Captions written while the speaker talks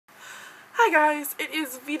Hi guys, it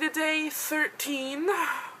is VEDA day 13.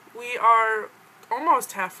 We are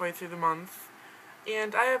almost halfway through the month,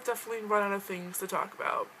 and I have definitely run out of things to talk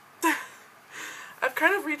about. I've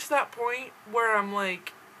kind of reached that point where I'm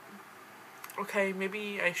like, okay,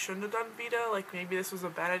 maybe I shouldn't have done VEDA, like maybe this was a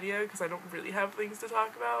bad idea because I don't really have things to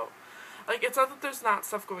talk about. Like, it's not that there's not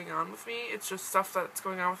stuff going on with me, it's just stuff that's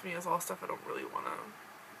going on with me is all stuff I don't really want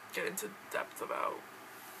to get into depth about.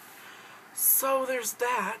 So there's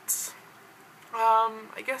that.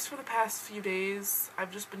 I guess for the past few days,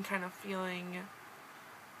 I've just been kind of feeling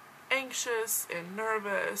anxious and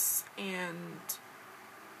nervous and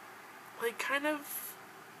like kind of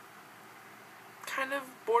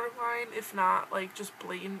borderline, if not like just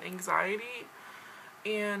blatant anxiety.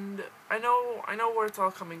 And I know where it's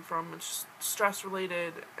all coming from. It's just stress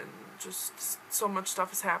related and just so much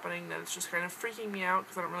stuff is happening that it's just kind of freaking me out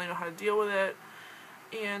because I don't really know how to deal with it.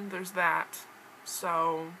 And there's that.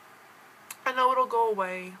 So I know it'll go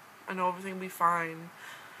away. I know everything will be fine.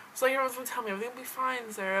 So like everyone's gonna tell me everything will be fine,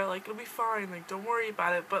 Sarah. Like, it'll be fine. Like, don't worry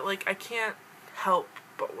about it. But like, I can't help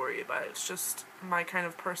but worry about it. It's just my kind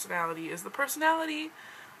of personality is the personality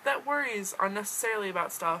that worries unnecessarily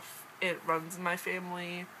about stuff. It runs in my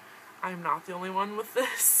family. I'm not the only one with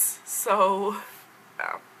this. So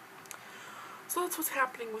yeah. So that's what's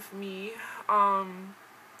happening with me.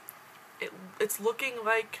 It's looking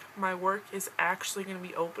like my work is actually gonna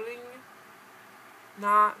be opening.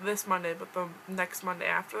 Not this Monday, but the next Monday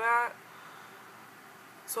after that.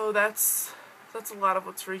 So that's a lot of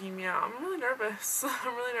what's freaking me out. I'm really nervous.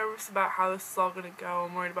 I'm really nervous about how this is all gonna go.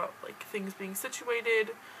 I'm worried about like things being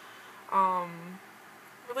situated,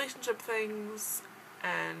 relationship things,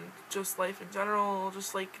 and just life in general.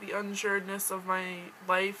 Just like the unsureness of my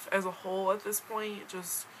life as a whole at this point. It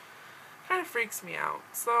just kind of freaks me out.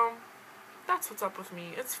 So that's what's up with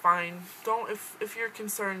me. It's fine. If you're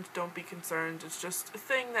concerned, don't be concerned. It's just a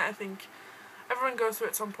thing that I think everyone goes through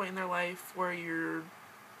at some point in their life where you're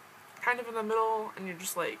kind of in the middle and you're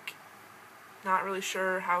just like not really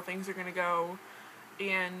sure how things are gonna go,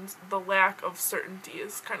 and the lack of certainty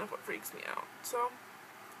is kind of what freaks me out. So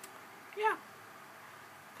yeah,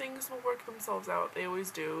 things will work themselves out. They always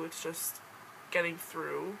do. It's just getting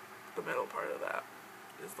through the middle part of that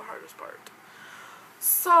is the hardest part.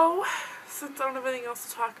 So, since I don't have anything else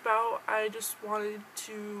to talk about, I just wanted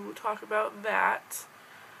to talk about that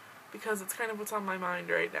because it's kind of what's on my mind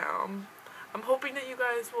right now. I'm hoping that you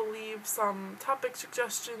guys will leave some topic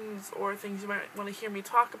suggestions or things you might want to hear me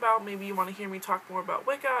talk about. Maybe you want to hear me talk more about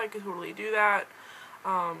Wicca. I could totally do that.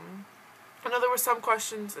 I know there were some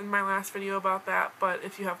questions in my last video about that, but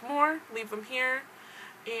if you have more, leave them here.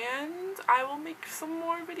 And I will make some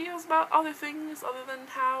more videos about other things other than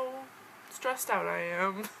how stressed out I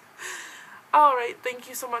am. Alright, thank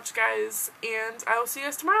you so much guys, and I will see you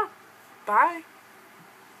guys tomorrow. Bye!